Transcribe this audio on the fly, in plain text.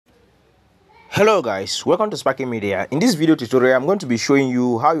Hello guys, welcome to Sparking Media. In this video tutorial, I'm going to be showing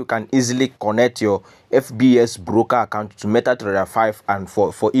you how you can easily connect your FBS broker account to Metatrader5 and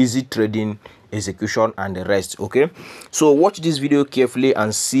for easy trading, execution and the rest. Okay, so watch this video carefully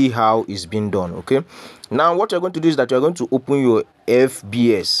and see how it's been done. Okay, now what you're going to do is that you're going to open your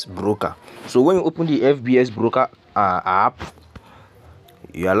FBS broker. So when you open the FBS broker app,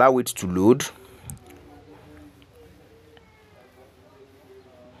 you allow it to load.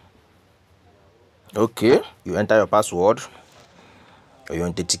 Okay, you enter your password or you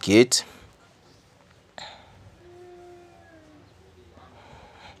authenticate.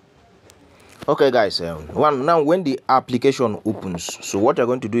 Okay guys, now when the application opens, so what you're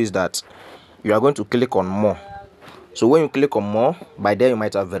going to do is that you are going to click on more. So when you click on more, by there you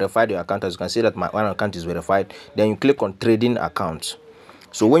might have verified your account. As you can see that my one account is verified. Then you click on trading account.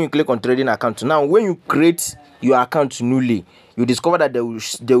 So when you click on trading account, now when you create your account newly, you discover that they will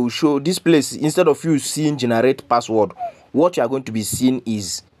show this place. Instead of you seeing generate password, what you are going to be seeing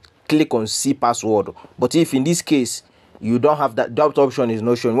is click on see password. But if in this case you don't have that option is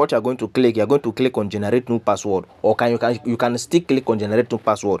not shown, what you are going to click on generate new password, or you can still click on generate new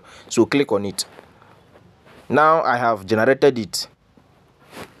password. So click on it. Now I have generated it.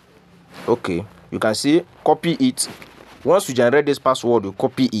 Okay, you can see copy it. Once you generate this password, you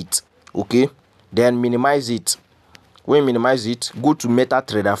copy it. Okay, then minimize it. When you minimize it, go to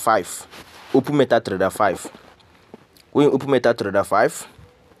Metatrader5. Open Metatrader5. When you open Metatrader5,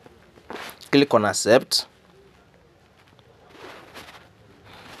 click on accept.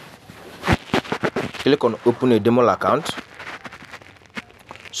 Click on open a demo account.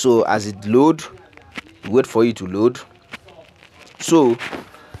 So as it load, wait for it to load. So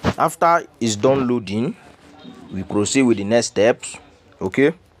after it's done loading, we proceed with the next steps.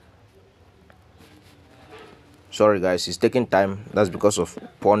 Okay, sorry guys, it's taking time. That's because of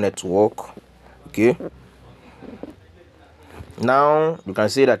poor network. Okay, now you can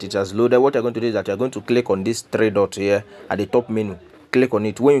see that it has loaded. What you're going to do is that you're going to click on this three dots here at the top menu. Click on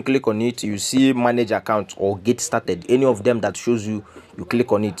it. When you click on it, you see manage account or get started. Any of them that shows you, you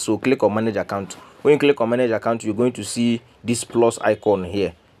click on it. So click on manage account. When you click on manage account, you're going to see this plus icon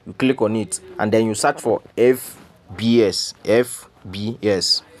here. You click on it and then you search for FBS.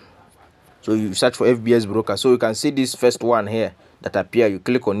 So you search for FBS broker. So you can see this first one here that appear. You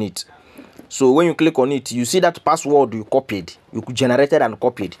click on it. So when you click on it, you see that password you copied, you generated and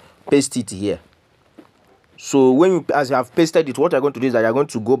copied, paste it here. So when as you have pasted it, what you're going to do is that you're going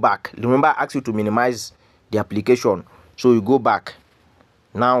to go back. Remember, I asked you to minimize the application. So you go back.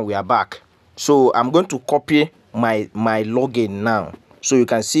 Now we are back. So I'm going to copy my login now. So you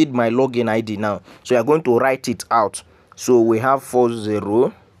can see my login ID now. So you're going to write it out. So we have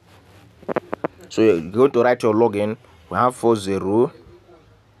 40. So you're going to write your login. We have 40.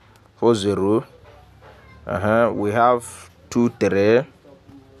 We have 23.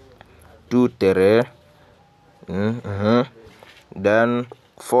 Then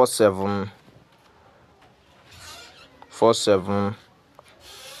 47.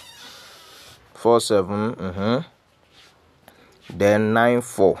 Then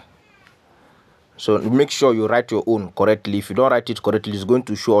 94. So make sure you write your own correctly. If you don't write it correctly, it's going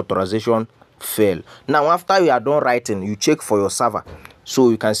to show authorization fail. Now after you are done writing, you check for your server. So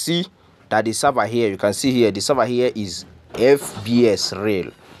you can see that the server here, you can see here, the server here is FBS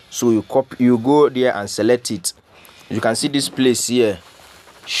rail. So you go there and select it. You can see this place here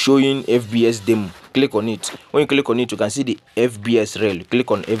showing FBS demo. Click on it. When you click on it, you can see the FBS rail.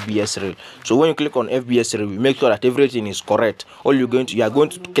 Click on FBS rail. So when you click on FBS rail, you make sure that everything is correct. You are going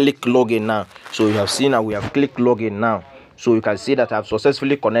to click login now. So you have seen that we have clicked login now. So you can see that I've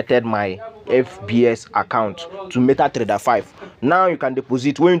successfully connected my FBS account to Metatrader5. Now you can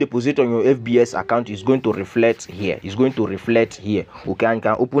deposit. When you deposit on your FBS account, it's going to reflect here. It's going to reflect here. Okay, and you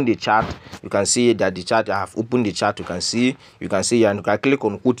can open the chart. You can see that the chart, I have opened the chart. You can see here, and you can click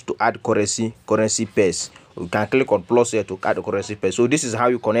on quote to add currency pairs. You can click on plus here to add the currency pair. So this is how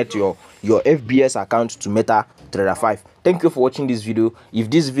you connect your FBS account to Metatrader5. Thank you for watching this video. If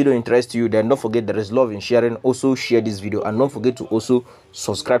this video interests you, then don't forget there is love in sharing. Also share this video and don't forget to also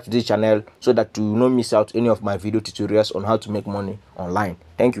subscribe to this channel so that you will not miss out any of my video tutorials on how to make money online.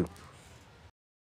 Thank you.